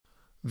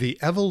The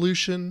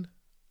evolution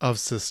of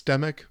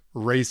systemic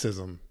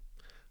racism.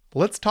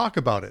 Let's talk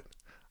about it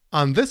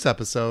on this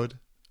episode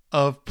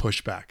of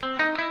Pushback.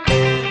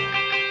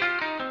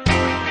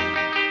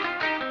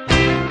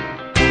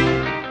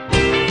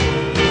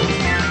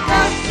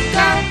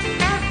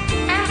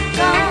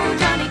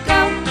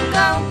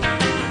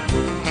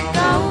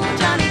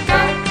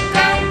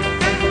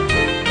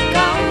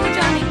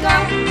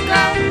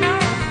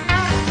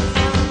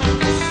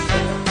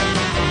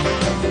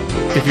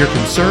 If you're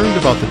concerned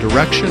about the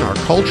direction our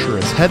culture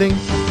is heading,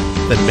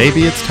 then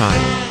maybe it's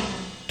time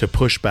to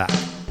push back.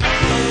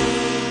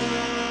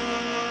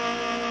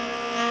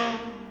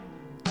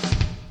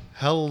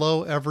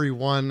 Hello,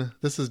 everyone.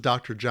 This is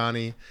Dr.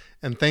 Johnny,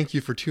 and thank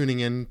you for tuning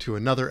in to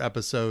another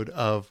episode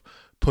of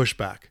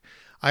Pushback.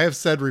 I have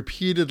said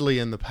repeatedly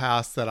in the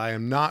past that I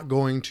am not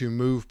going to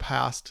move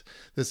past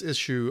this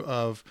issue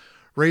of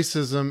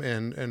racism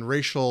and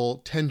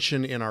racial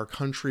tension in our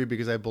country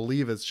because I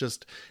believe it's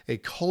just a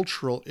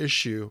cultural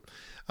issue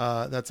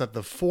that's at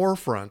the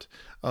forefront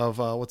of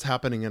what's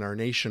happening in our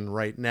nation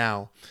right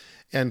now.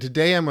 And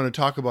today I'm going to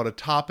talk about a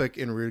topic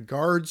in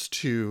regards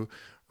to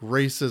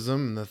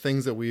racism and the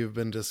things that we've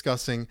been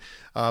discussing,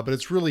 but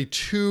it's really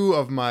two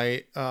of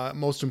my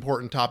most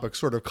important topics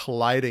sort of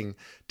colliding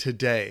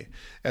today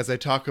as I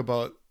talk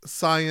about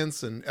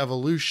science and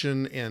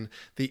evolution and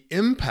the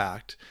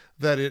impact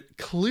that it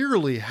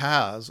clearly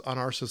has on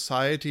our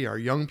society, our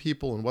young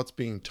people, and what's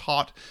being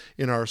taught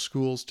in our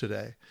schools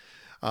today.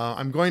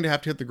 I'm going to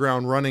have to hit the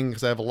ground running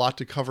because I have a lot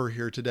to cover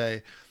here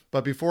today.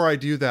 But before I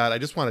do that, I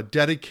just want to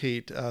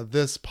dedicate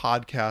this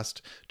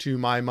podcast to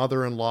my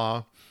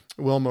mother-in-law,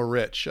 Wilma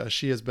Rich.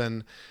 She has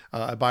been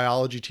a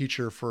biology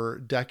teacher for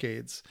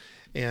decades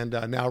and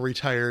now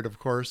retired, of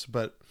course,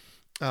 but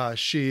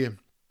she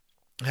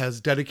has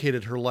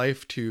dedicated her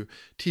life to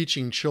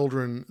teaching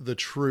children the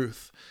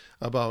truth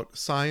about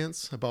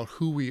science, about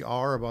who we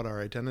are, about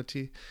our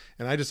identity.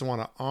 And I just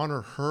want to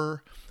honor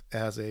her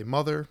as a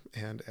mother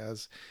and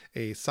as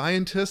a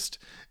scientist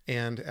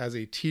and as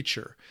a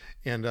teacher.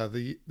 And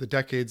the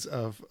decades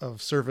of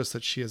service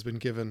that she has been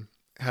given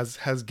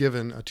has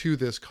given to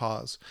this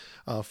cause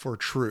for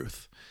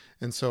truth.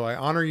 And so I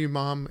honor you,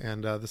 Mom,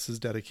 and this is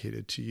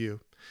dedicated to you.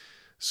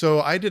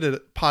 So I did a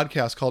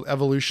podcast called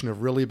Evolution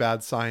of Really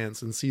Bad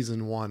Science in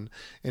season 1.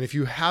 And if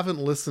you haven't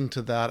listened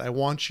to that, I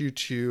want you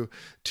to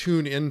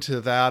tune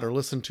into that or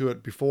listen to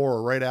it before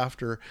or right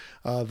after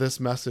this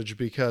message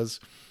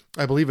because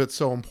I believe it's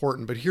so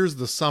important. But here's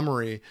the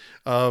summary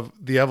of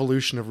the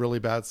evolution of really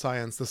bad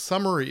science. The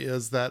summary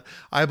is that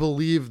I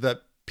believe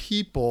that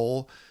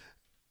people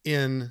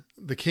in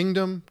the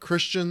kingdom,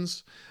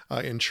 Christians,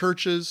 in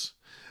churches,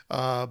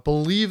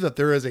 believe that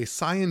there is a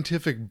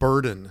scientific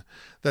burden,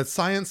 that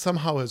science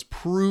somehow has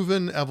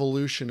proven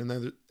evolution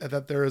and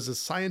that there is a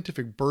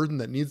scientific burden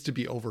that needs to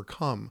be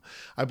overcome.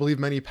 I believe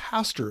many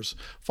pastors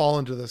fall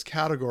into this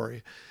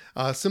category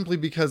simply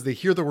because they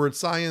hear the word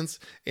science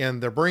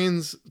and their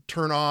brains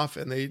turn off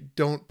and they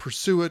don't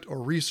pursue it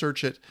or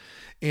research it.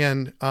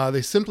 And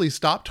they simply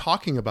stop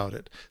talking about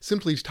it,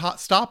 simply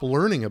stop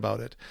learning about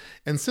it,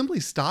 and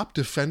simply stop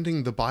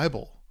defending the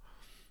Bible.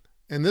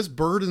 And this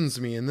burdens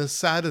me and this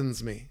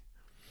saddens me.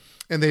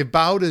 And they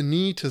bowed a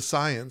knee to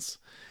science.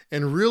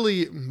 And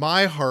really,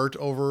 my heart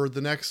over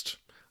the next,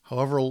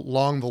 however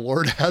long the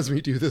Lord has me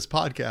do this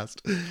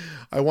podcast,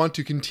 I want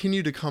to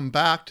continue to come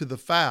back to the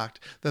fact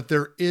that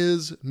there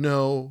is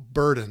no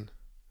burden.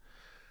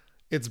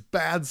 It's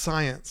bad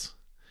science.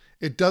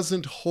 It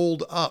doesn't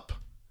hold up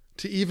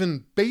to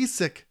even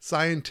basic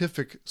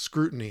scientific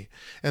scrutiny.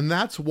 And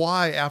that's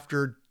why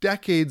after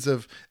decades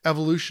of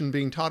evolution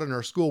being taught in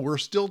our school, we're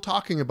still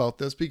talking about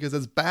this because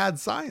it's bad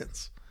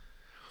science.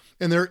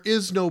 And there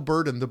is no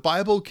burden. The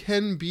Bible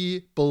can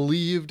be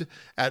believed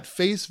at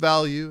face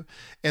value,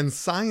 and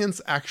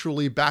science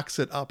actually backs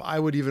it up. I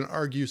would even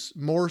argue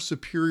more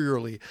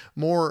superiorly,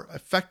 more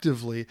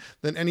effectively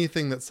than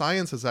anything that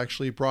science has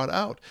actually brought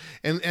out.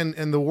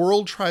 And the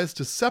world tries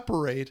to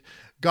separate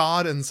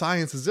God and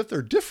science as if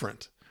they're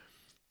different.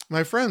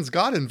 My friends,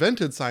 God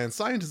invented science.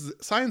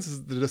 Science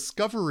is the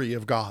discovery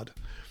of God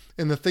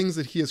and the things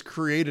that he has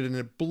created, and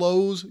it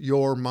blows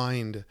your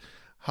mind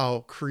how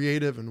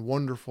creative and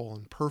wonderful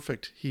and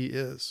perfect he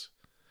is.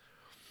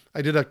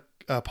 I did a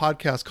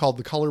podcast called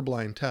The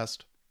Colorblind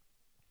Test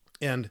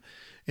and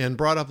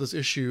brought up this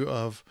issue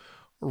of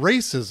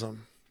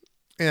racism.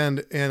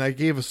 And I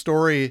gave a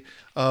story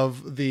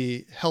of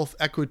the health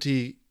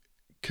equity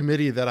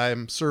committee that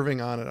I'm serving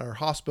on at our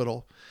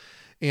hospital.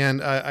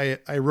 And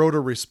I wrote a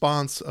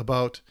response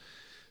about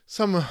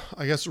some,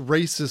 I guess,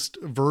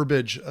 racist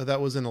verbiage that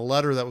was in a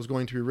letter that was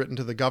going to be written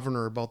to the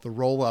governor about the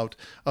rollout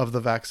of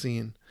the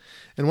vaccine.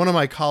 And one of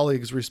my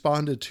colleagues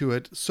responded to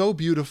it so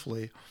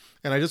beautifully.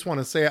 And I just want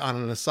to say on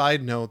an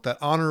aside note that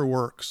honor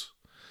works.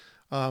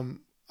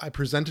 I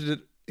presented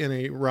it in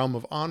a realm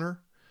of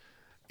honor,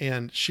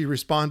 and she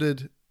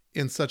responded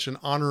in such an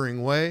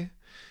honoring way.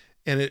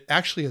 And it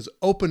actually has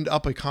opened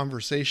up a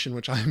conversation,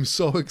 which I'm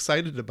so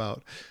excited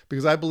about,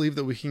 because I believe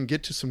that we can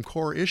get to some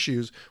core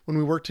issues when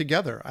we work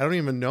together. I don't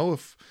even know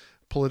if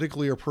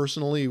politically or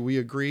personally we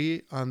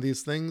agree on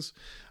these things.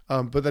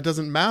 But that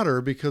doesn't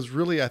matter, because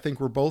really I think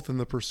we're both in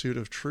the pursuit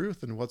of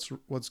truth and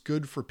what's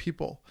good for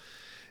people.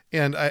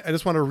 And I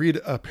just want to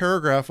read a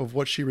paragraph of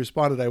what she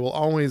responded. I will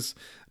always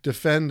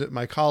defend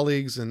my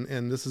colleagues,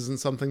 and this isn't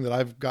something that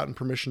I've gotten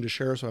permission to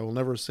share, so I will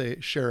never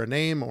share a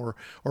name or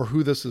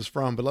who this is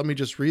from. But let me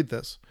just read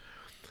this.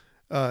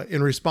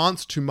 In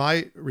response to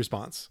my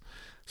response,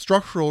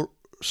 structural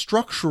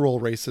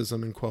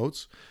racism, in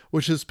quotes,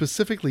 which is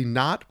specifically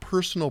not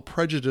personal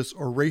prejudice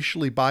or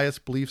racially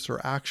biased beliefs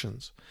or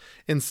actions.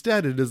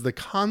 Instead, it is the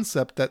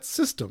concept that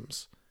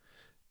systems,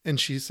 and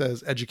she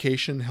says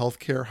education,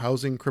 healthcare,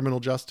 housing,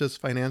 criminal justice,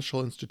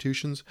 financial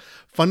institutions,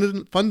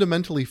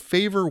 fundamentally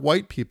favor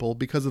white people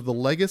because of the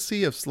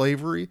legacy of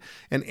slavery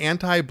and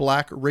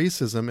anti-black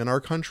racism in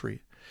our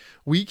country.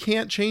 We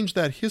can't change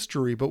that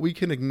history, but we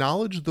can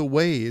acknowledge the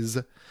ways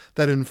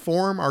that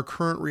inform our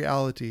current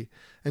reality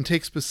and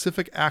take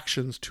specific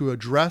actions to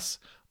address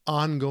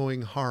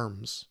ongoing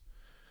harms.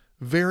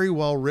 Very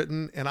well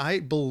written, and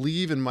I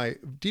believe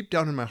deep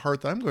down in my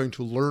heart that I'm going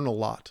to learn a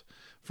lot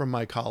from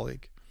my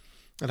colleague.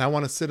 And I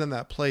want to sit in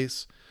that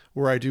place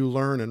where I do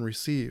learn and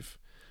receive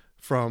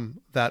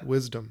from that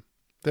wisdom.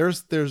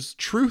 There's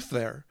truth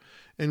there,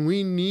 and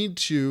we need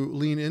to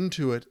lean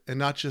into it and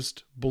not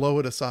just blow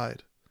it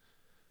aside.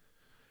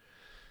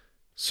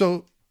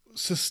 So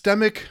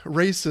systemic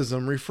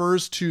racism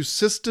refers to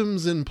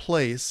systems in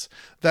place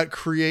that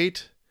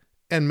create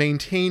and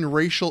maintain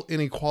racial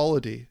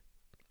inequality.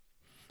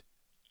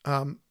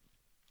 And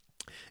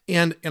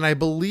I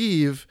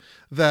believe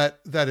that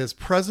is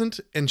present,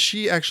 and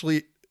she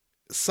actually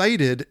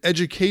cited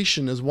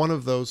education as one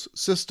of those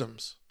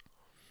systems.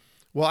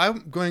 Well,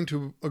 I'm going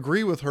to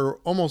agree with her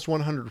almost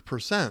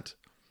 100%,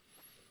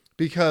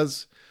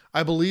 because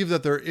I believe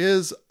that there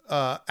is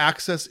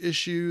access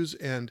issues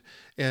and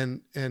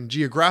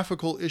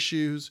geographical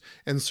issues,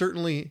 and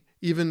certainly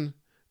even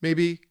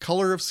maybe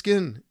color of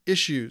skin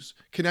issues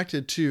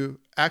connected to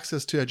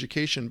access to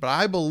education. But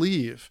I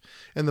believe,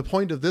 and the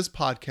point of this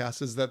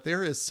podcast is that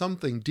there is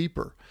something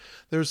deeper.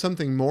 There's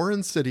something more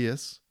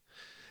insidious,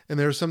 and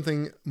there's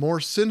something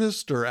more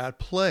sinister at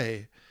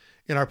play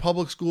in our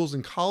public schools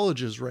and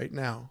colleges right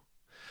now.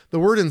 The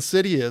word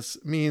insidious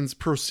means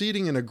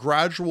proceeding in a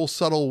gradual,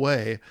 subtle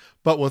way,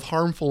 but with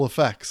harmful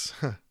effects.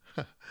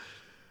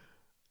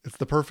 It's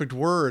the perfect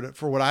word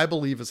for what I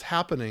believe is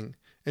happening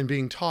and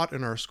being taught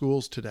in our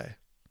schools today.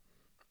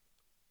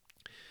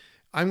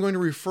 I'm going to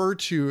refer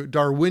to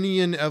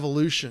Darwinian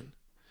evolution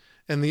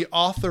and the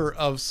author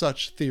of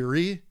such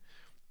theory,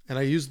 and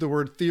I use the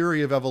word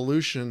theory of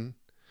evolution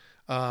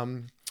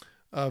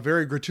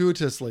very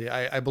gratuitously.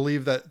 I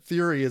believe that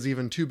theory is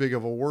even too big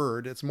of a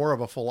word. It's more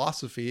of a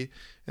philosophy,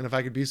 and if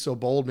I could be so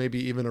bold,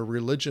 maybe even a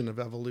religion of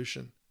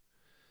evolution.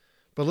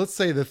 But let's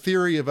say the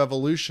theory of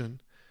evolution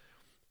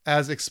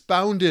as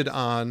expounded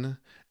on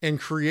and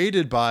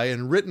created by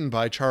and written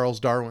by Charles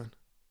Darwin.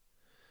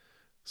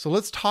 So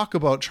let's talk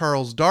about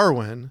Charles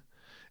Darwin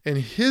and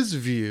his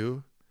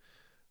view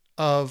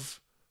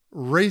of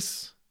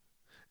race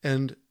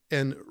and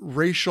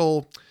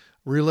racial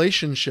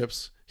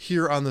relationships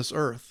here on this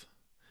earth.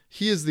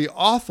 He is the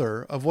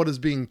author of what is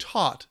being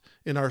taught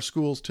in our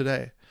schools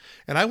today.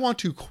 And I want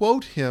to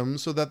quote him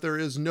so that there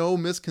is no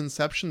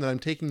misconception that I'm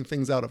taking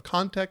things out of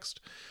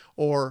context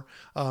or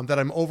that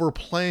I'm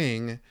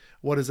overplaying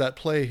what is at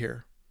play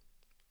here.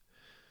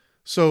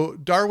 So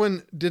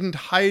Darwin didn't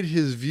hide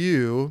his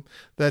view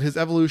that his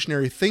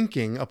evolutionary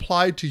thinking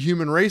applied to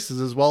human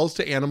races as well as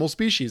to animal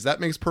species. That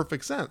makes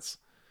perfect sense.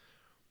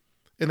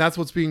 And that's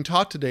what's being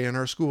taught today in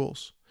our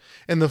schools.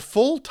 And the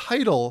full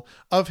title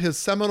of his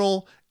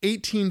seminal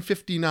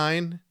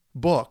 1859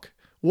 book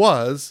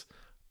was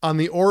On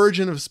the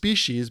Origin of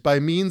Species by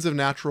Means of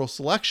Natural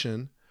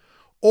Selection,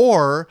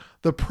 or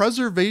The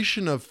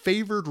Preservation of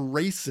Favored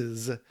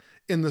Races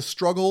in the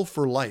Struggle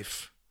for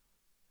Life.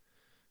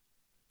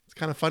 It's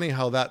kind of funny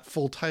how that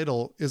full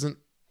title isn't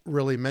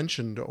really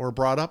mentioned or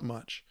brought up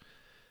much.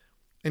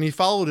 And he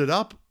followed it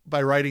up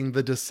by writing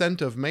The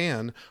Descent of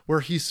Man,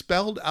 where he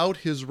spelled out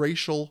his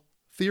racial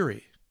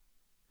theory.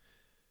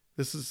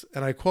 This is,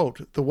 and I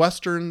quote, "The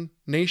Western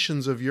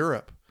nations of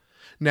Europe,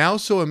 now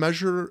so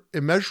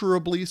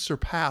immeasurably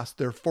surpassed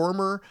their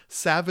former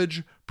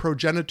savage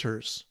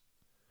progenitors,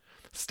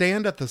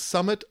 stand at the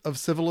summit of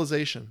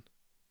civilization.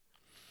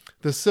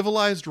 The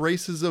civilized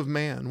races of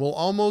man will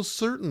almost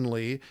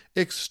certainly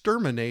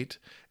exterminate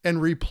and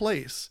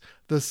replace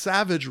the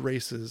savage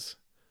races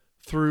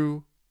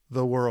through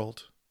the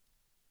world."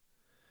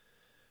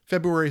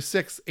 February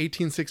 6,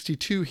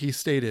 1862, he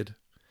stated,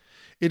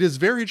 "It is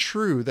very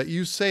true that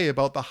you say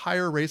about the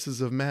higher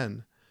races of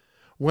men,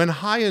 when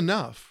high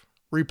enough,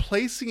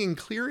 replacing and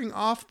clearing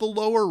off the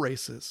lower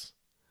races.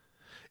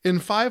 In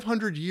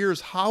 500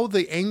 years, how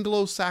the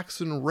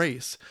Anglo-Saxon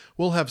race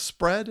will have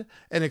spread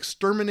and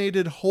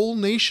exterminated whole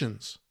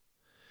nations.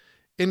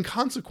 In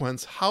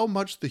consequence, how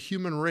much the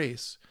human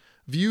race,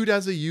 viewed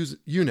as a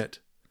unit,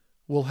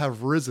 will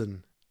have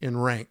risen in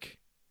rank."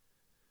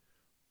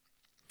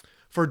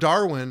 For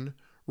Darwin,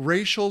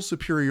 racial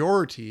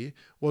superiority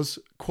was,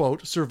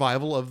 quote,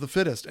 survival of the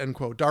fittest, end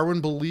quote.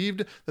 Darwin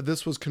believed that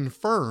this was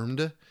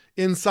confirmed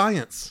in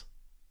science.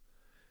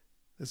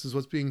 This is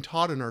what's being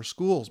taught in our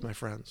schools, my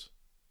friends.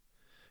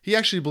 He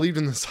actually believed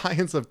in the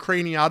science of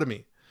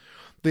craniotomy,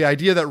 the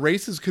idea that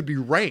races could be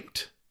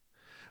ranked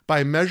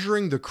by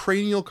measuring the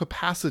cranial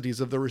capacities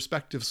of their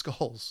respective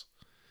skulls.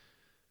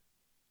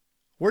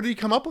 Where did he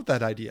come up with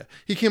that idea?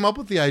 He came up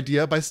with the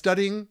idea by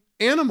studying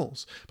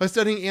animals, by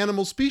studying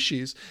animal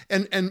species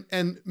and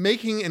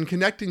making and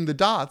connecting the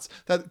dots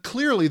that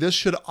clearly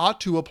this ought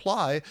to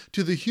apply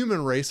to the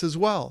human race as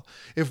well.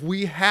 If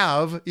we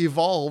have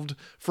evolved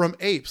from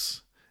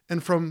apes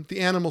and from the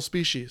animal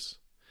species.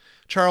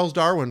 Charles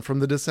Darwin from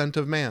The Descent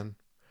of Man.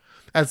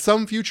 At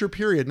some future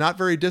period, not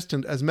very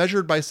distant, as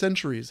measured by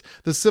centuries,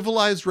 the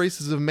civilized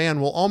races of man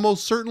will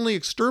almost certainly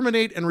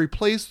exterminate and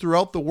replace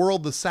throughout the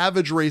world the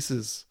savage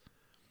races.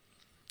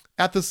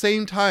 At the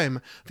same time,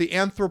 the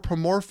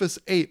anthropomorphous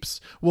apes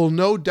will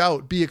no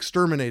doubt be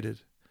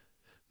exterminated.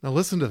 Now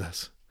listen to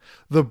this.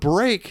 The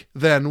break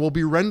then will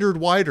be rendered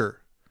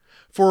wider,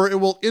 for it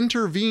will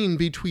intervene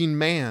between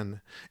man,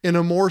 in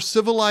a more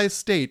civilized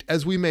state,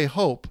 as we may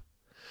hope,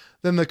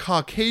 than the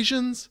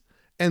Caucasians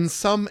and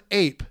some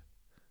ape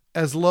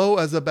as low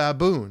as a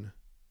baboon,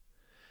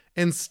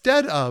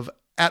 instead of,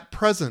 at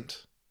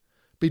present,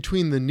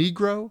 between the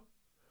Negro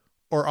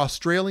or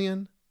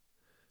Australian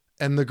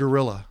and the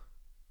gorilla.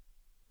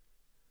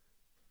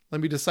 Let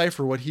me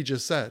decipher what he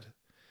just said.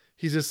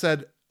 He just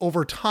said,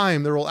 over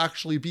time, there will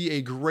actually be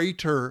a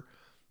greater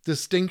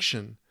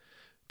distinction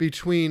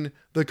between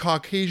the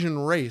Caucasian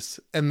race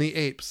and the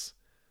apes,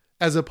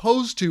 as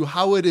opposed to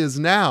how it is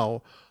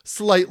now,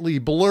 slightly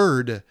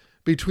blurred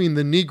between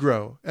the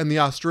Negro and the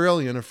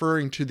Australian,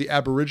 referring to the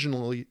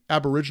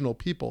Aboriginal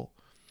people,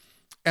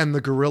 and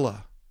the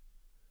gorilla.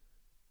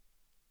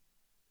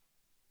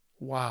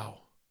 Wow.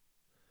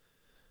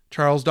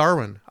 Charles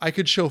Darwin, I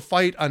could show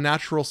fight on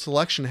natural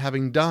selection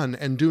having done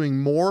and doing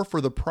more for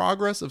the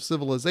progress of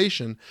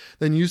civilization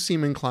than you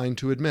seem inclined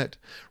to admit.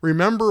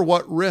 Remember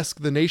what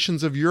risk the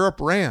nations of Europe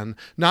ran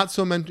not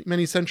so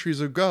many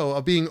centuries ago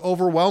of being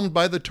overwhelmed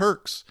by the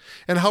Turks,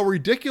 and how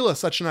ridiculous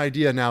such an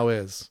idea now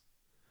is.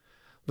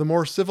 The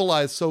more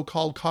civilized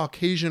so-called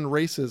Caucasian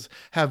races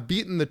have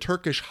beaten the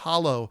Turkish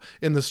hollow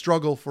in the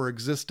struggle for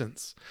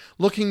existence.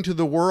 Looking to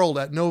the world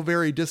at no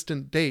very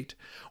distant date,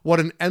 what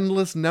an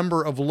endless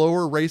number of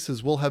lower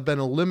races will have been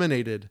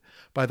eliminated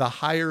by the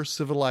higher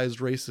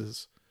civilized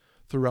races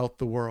throughout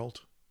the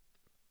world.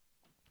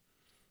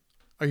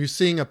 Are you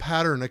seeing a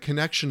pattern, a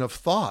connection of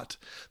thought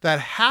that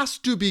has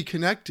to be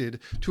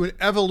connected to an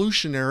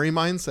evolutionary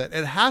mindset?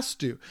 It has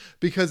to,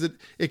 because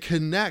it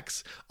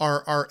connects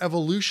our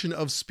evolution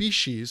of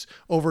species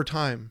over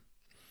time.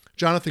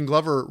 Jonathan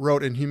Glover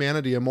wrote in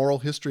Humanity, A Moral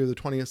History of the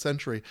 20th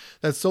Century,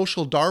 that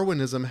social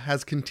Darwinism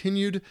had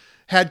continued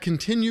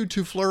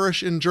to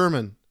flourish in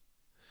Germany.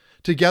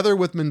 Together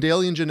with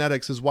Mendelian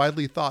genetics, is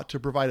widely thought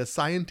to provide a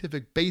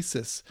scientific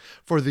basis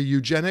for the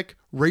eugenic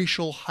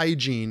racial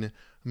hygiene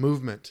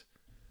movement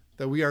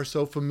that we are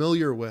so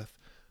familiar with,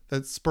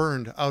 that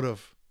spurned out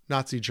of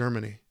Nazi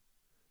Germany,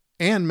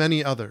 and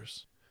many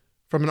others.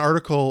 From an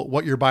article,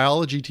 What Your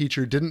Biology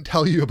Teacher Didn't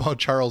Tell You About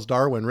Charles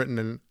Darwin, written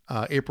in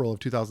April of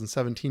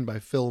 2017 by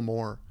Phil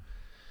Moore.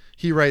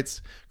 He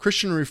writes,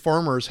 Christian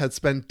reformers had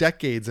spent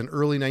decades in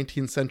early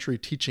 19th century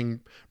teaching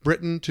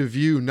Britain to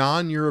view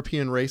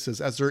non-European races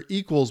as their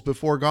equals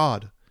before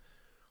God.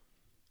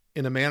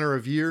 In a matter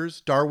of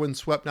years, Darwin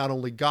swept not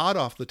only God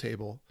off the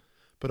table,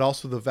 but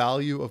also the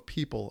value of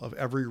people of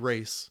every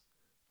race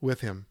with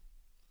him.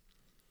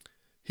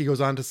 He goes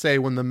on to say,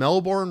 when the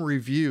Melbourne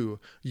Review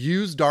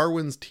used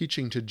Darwin's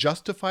teaching to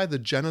justify the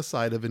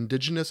genocide of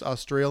Indigenous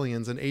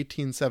Australians in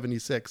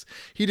 1876,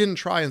 he didn't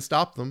try and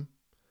stop them.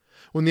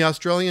 When the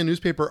Australian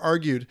newspaper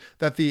argued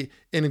that the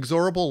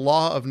inexorable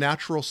law of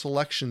natural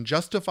selection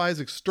justifies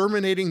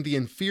exterminating the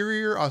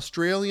inferior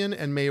Australian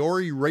and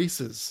Maori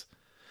races,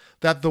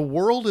 that the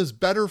world is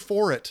better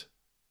for it,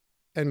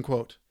 end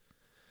quote.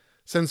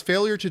 Since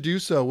failure to do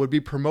so would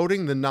be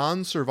promoting the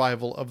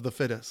non-survival of the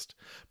fittest,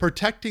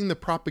 protecting the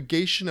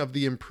propagation of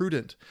the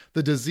imprudent,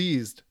 the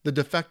diseased, the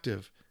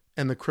defective,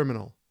 and the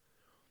criminal.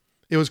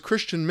 It was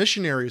Christian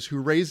missionaries who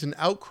raised an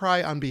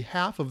outcry on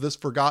behalf of this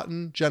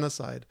forgotten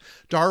genocide.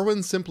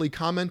 Darwin simply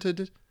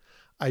commented,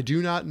 I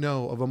do not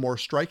know of a more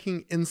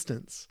striking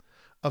instance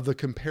of the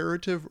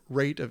comparative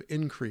rate of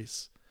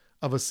increase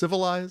of a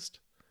civilized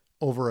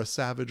over a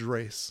savage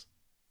race.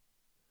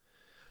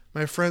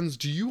 My friends,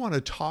 do you want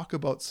to talk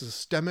about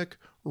systemic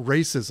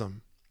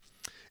racism?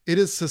 It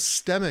is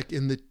systemic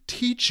in the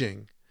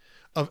teaching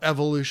of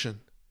evolution.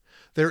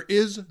 There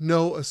is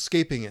no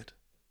escaping it.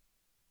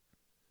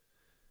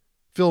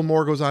 Phil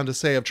Moore goes on to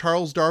say of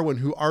Charles Darwin,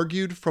 who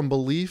argued from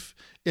belief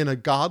in a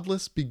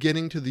godless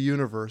beginning to the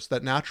universe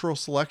that natural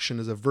selection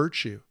is a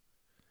virtue,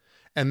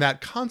 and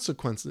that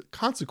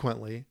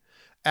consequently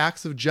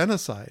acts of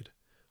genocide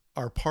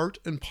are part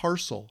and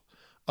parcel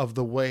of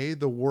the way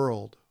the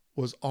world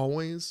was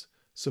always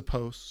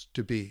supposed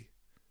to be.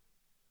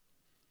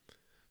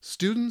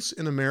 Students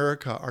in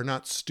America are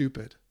not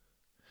stupid.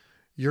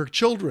 Your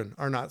children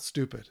are not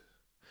stupid.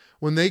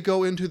 When they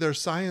go into their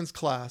science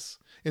class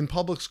in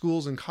public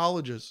schools and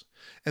colleges,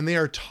 and they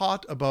are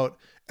taught about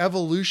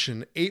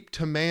evolution, ape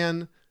to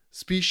man,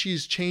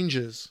 species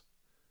changes,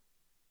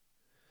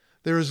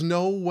 there is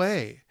no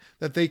way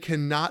that they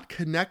cannot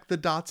connect the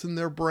dots in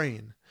their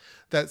brain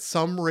that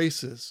some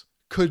races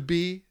could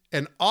be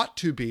and ought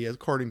to be,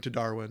 according to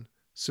Darwin,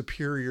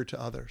 superior to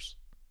others.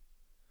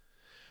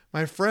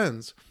 My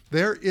friends,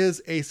 there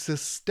is a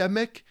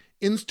systemic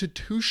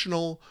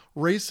institutional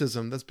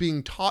racism that's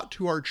being taught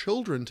to our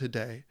children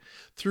today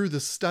through the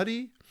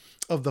study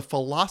of the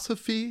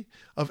philosophy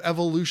of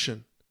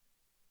evolution.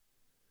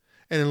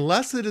 And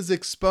unless it is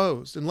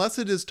exposed, unless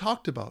it is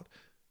talked about,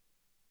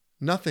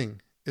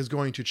 nothing is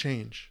going to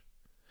change.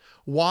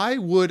 Why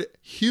would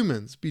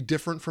humans be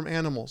different from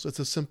animals? It's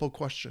a simple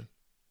question.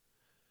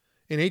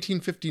 In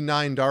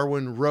 1859,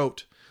 Darwin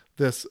wrote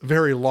this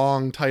very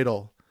long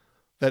title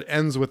that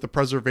ends with the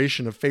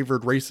preservation of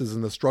favored races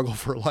in the struggle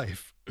for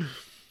life,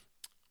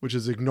 which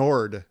is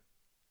ignored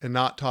and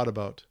not taught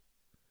about.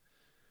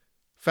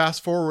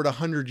 Fast forward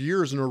 100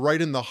 years and we're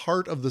right in the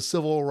heart of the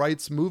civil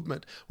rights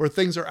movement where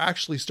things are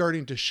actually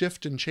starting to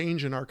shift and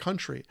change in our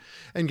country.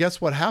 And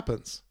guess what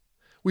happens?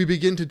 We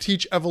begin to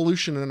teach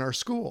evolution in our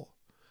school.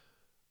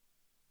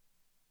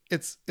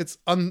 It's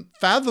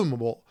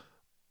unfathomable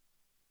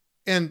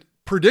and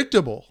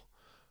predictable,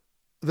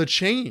 the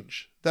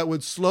change that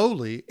would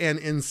slowly and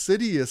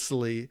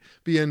insidiously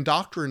be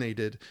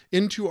indoctrinated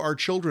into our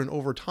children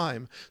over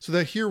time, so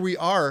that here we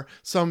are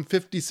some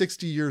 50,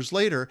 60 years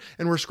later,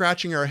 and we're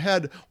scratching our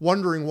head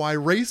wondering why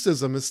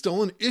racism is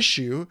still an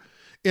issue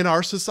in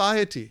our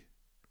society.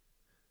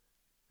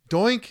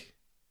 Doink.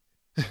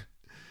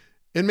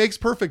 It makes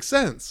perfect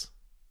sense.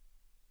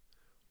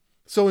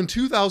 So in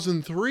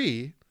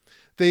 2003,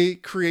 they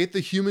create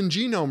the Human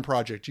Genome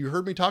Project. You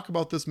heard me talk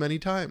about this many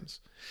times.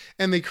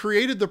 And they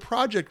created the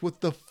project with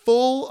the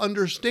full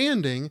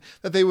understanding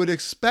that they would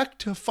expect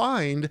to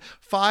find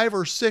 5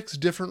 or 6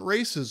 different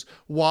races.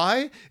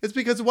 Why? It's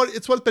because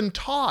it's what's been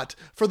taught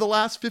for the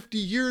last 50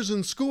 years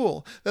in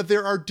school, that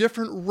there are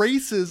different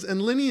races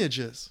and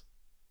lineages,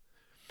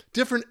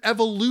 different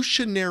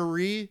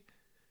evolutionary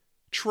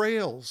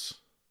trails,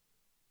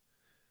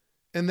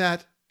 and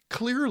that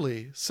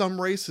clearly some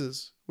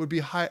races would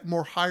be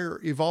more higher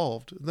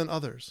evolved than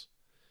others.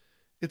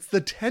 It's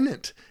the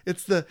tenet.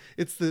 It's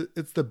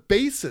the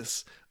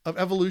basis of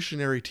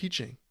evolutionary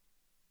teaching.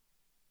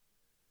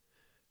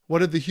 What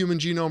did the Human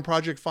Genome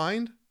Project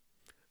find?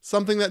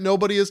 Something that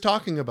nobody is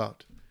talking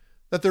about.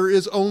 That there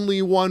is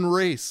only one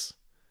race,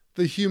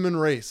 the human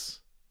race.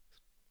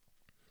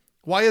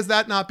 Why is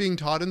that not being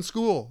taught in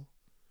school?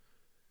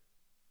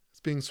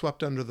 It's being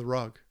swept under the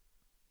rug.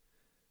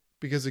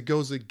 Because it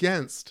goes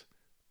against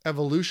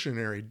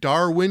evolutionary,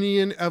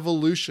 Darwinian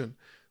evolution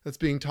that's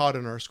being taught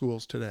in our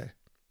schools today.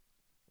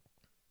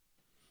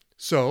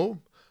 So,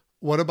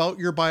 what about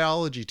your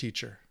biology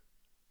teacher?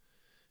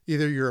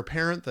 Either you're a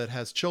parent that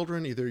has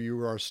children, either you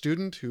are a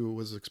student who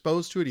was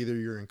exposed to it, either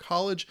you're in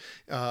college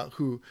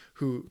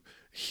who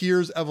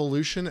hears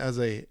evolution as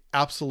an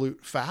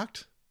absolute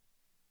fact.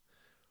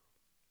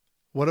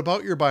 What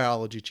about your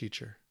biology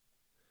teacher?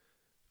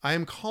 I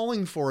am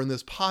calling for in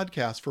this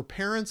podcast for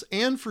parents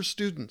and for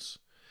students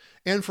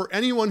and for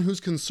anyone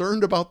who's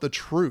concerned about the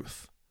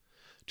truth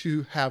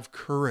to have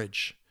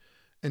courage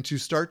and to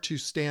start to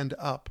stand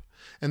up.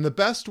 And the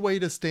best way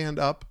to stand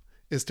up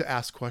is to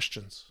ask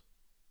questions.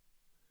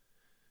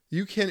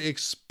 You can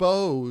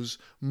expose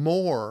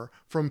more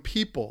from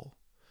people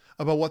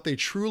about what they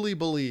truly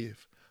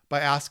believe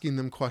by asking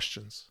them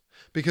questions.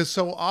 Because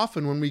so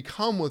often when we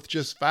come with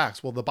just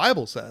facts, well, the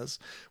Bible says,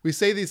 we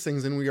say these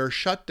things and we are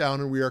shut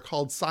down and we are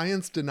called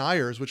science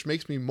deniers, which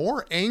makes me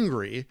more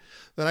angry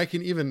than I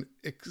can even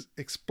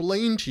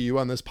explain to you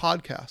on this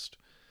podcast.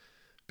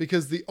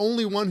 Because the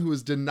only one who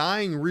is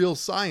denying real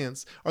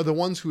science are the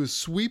ones who is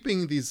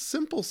sweeping these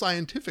simple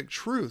scientific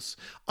truths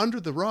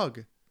under the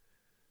rug.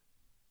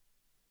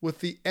 With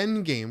the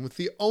end game, with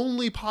the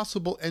only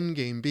possible end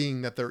game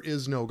being that there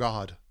is no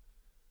God.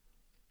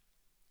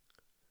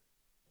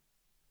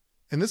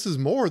 And this is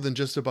more than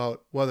just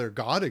about whether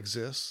God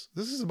exists.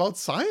 This is about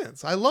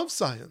science. I love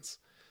science.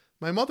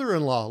 My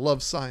mother-in-law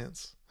loves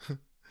science.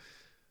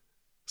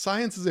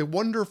 Science is a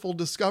wonderful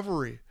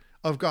discovery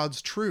of God's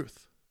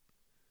truth.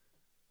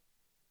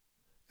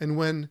 And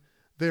when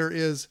there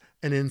is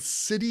an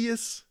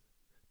insidious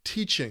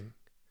teaching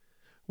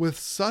with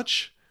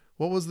such,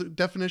 what was the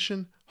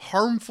definition?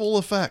 Harmful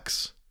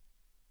effects,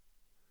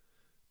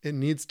 it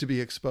needs to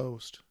be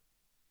exposed.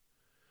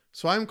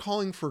 So I'm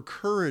calling for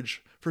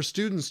courage for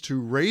students to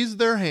raise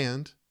their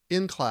hand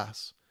in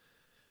class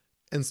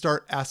and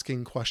start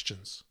asking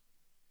questions.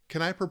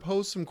 Can I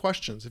propose some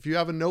questions? If you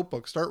have a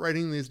notebook, start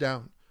writing these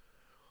down.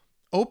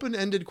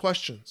 Open-ended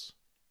questions.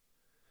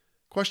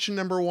 Question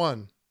number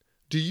 1.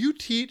 Do you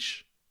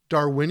teach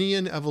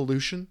Darwinian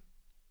evolution?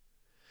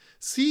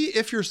 See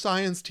if your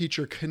science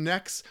teacher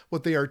connects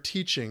what they are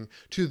teaching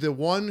to the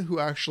one who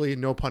actually,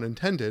 no pun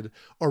intended,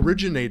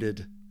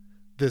 originated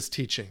this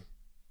teaching.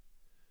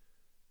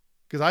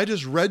 Because I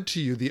just read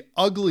to you the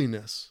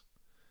ugliness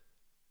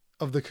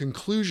of the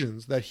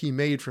conclusions that he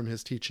made from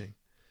his teaching.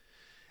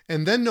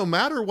 And then no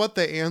matter what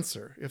they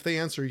answer, if they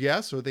answer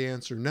yes or they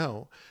answer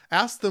no,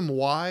 ask them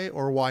why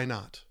or why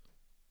not.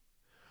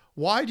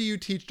 Why do you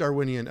teach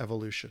Darwinian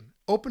evolution?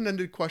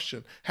 Open-ended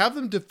question. Have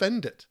them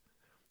defend it.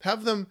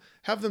 Have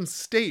them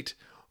state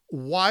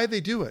why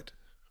they do it.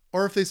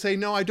 Or if they say,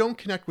 no, I don't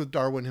connect with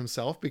Darwin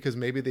himself because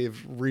maybe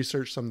they've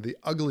researched some of the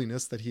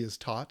ugliness that he has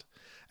taught,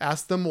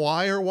 ask them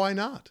why or why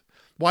not.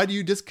 Why do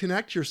you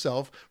disconnect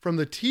yourself from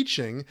the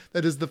teaching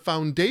that is the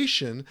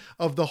foundation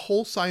of the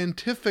whole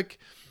scientific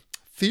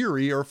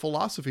theory or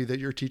philosophy that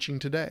you're teaching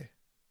today?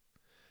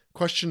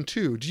 Question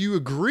 2, do you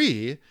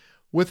agree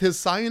with his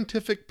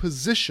scientific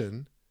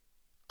position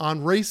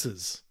on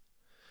races?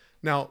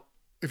 Now,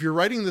 if you're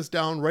writing this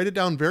down, write it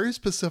down very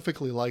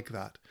specifically like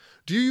that.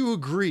 Do you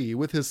agree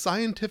with his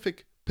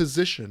scientific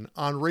position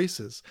on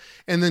races?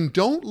 And then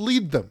don't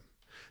lead them.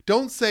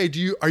 Don't say,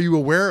 are you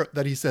aware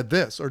that he said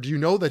this? Or do you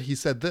know that he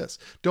said this?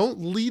 Don't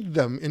lead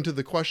them into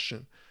the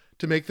question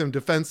to make them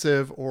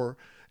defensive, or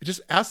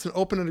just ask an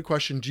open-ended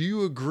question. Do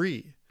you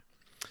agree?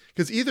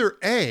 Because either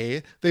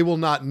A, they will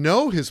not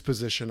know his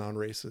position on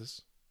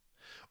races,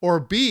 or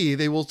B,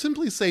 they will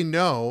simply say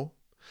no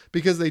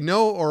because they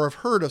know or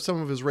have heard of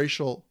some of his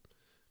racial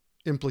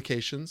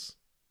implications,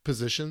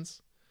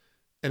 positions,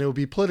 and it would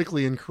be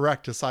politically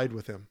incorrect to side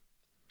with him.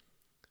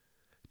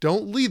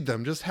 Don't lead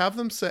them. Just have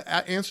them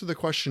answer the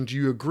question, do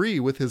you agree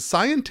with his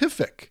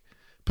scientific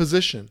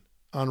position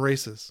on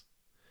races?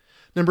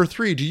 Number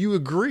 3, do you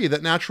agree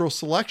that natural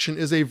selection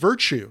is a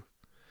virtue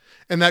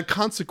and that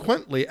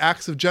consequently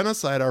acts of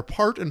genocide are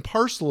part and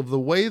parcel of the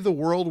way the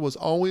world was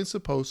always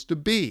supposed to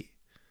be?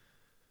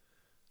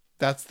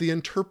 That's the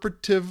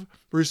interpretive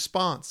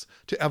response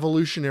to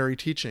evolutionary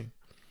teaching.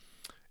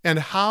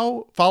 And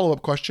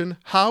follow-up question,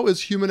 how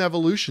is human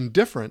evolution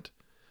different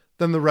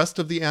than the rest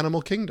of the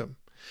animal kingdom?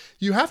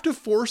 You have to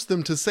force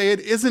them to say it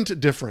isn't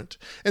different.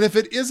 And if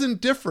it isn't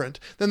different,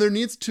 then there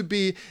needs to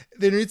be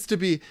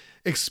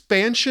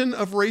expansion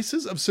of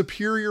races, of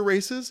superior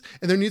races,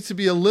 and there needs to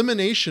be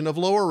elimination of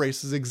lower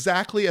races,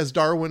 exactly as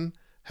Darwin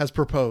has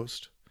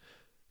proposed.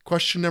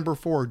 Question number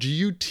 4, do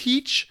you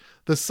teach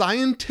the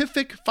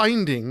scientific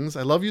findings,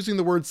 I love using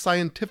the word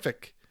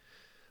scientific,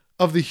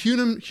 of the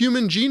Human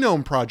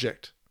Genome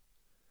Project,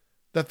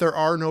 that there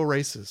are no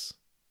races?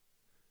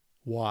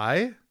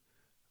 Why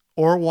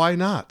or why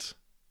not?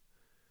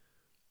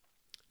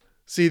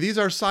 See, these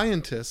are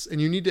scientists, and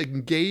you need to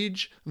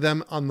engage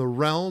them on the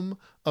realm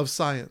of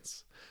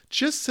science.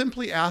 Just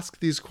simply ask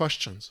these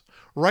questions.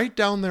 Write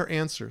down their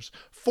answers.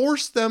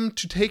 Force them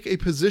to take a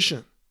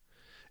position.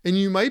 And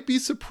you might be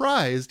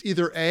surprised,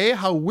 either A,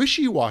 how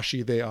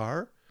wishy-washy they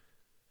are,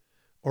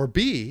 or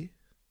B,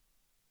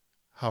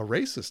 how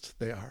racist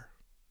they are.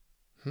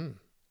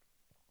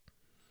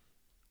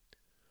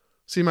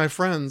 See, my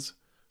friends,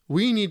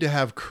 we need to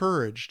have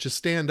courage to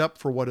stand up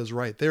for what is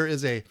right. There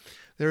is an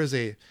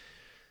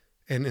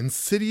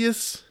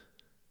insidious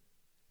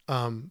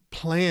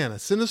plan, a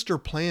sinister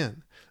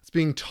plan that's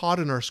being taught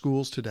in our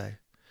schools today.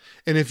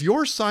 And if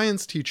your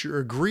science teacher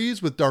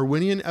agrees with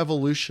Darwinian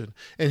evolution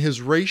and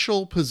his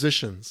racial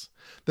positions,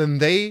 then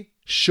they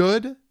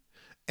should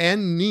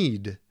and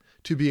need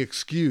to be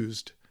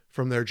excused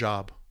from their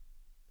job.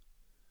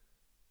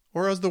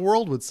 Or as the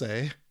world would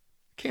say,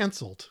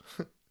 canceled.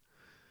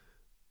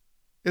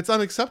 It's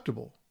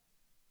unacceptable.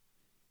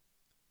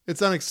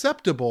 It's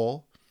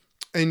unacceptable,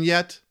 and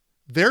yet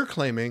they're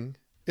claiming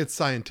it's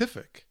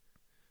scientific.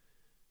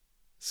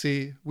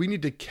 See, we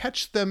need to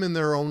catch them in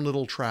their own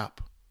little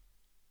trap.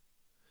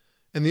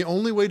 And the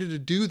only way to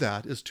do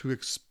that is to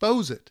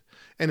expose it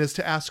and is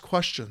to ask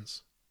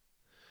questions.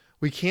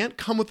 We can't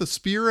come with a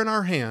spear in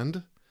our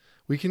hand.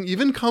 We can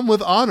even come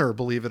with honor,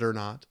 believe it or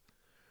not,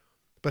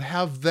 but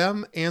have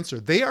them answer.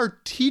 They are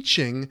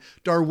teaching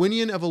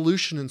Darwinian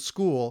evolution in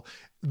school,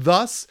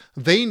 thus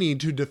they need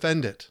to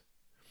defend it.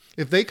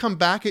 If they come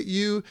back at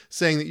you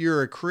saying that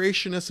you're a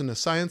creationist and a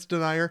science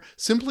denier,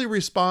 simply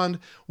respond,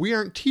 we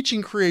aren't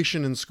teaching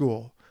creation in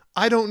school.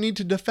 I don't need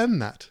to defend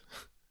that.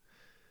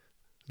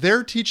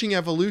 They're teaching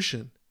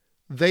evolution.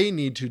 They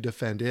need to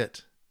defend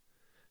it.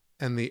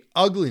 And the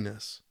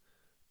ugliness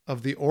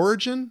of the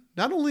origin,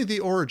 not only the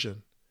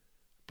origin,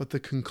 but the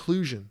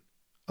conclusion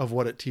of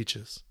what it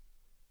teaches.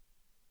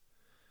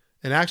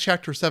 In Acts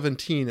chapter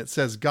 17, it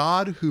says,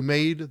 God who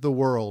made the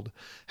world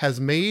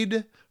has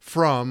made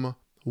from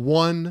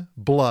one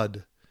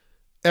blood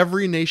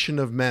every nation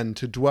of men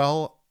to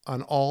dwell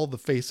on all the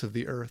face of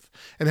the earth,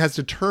 and has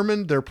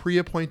determined their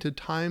pre-appointed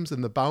times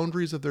and the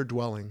boundaries of their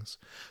dwellings,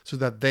 so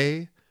that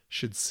they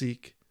should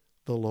seek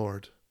the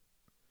Lord.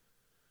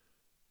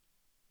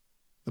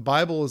 The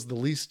Bible is the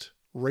least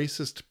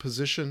racist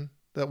position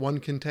that one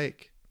can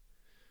take.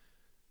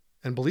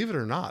 And believe it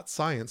or not,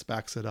 science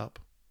backs it up.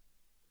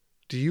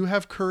 Do you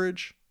have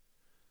courage?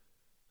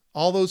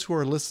 All those who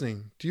are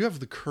listening, do you have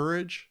the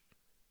courage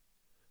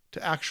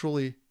to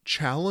actually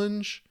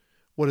challenge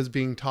what is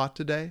being taught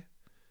today?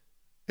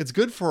 It's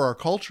good for our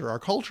culture. Our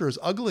culture is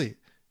ugly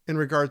in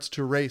regards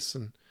to race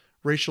and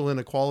racial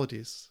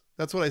inequalities.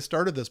 That's what I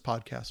started this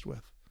podcast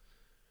with.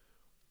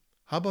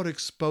 How about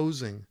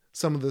exposing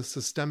some of the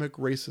systemic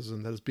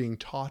racism that is being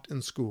taught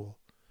in school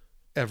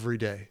every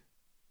day?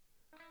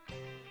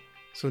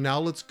 So now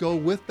let's go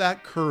with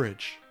that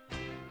courage.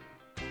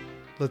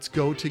 Let's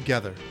go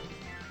together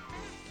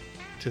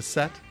to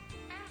set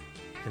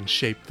and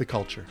shape the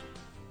culture.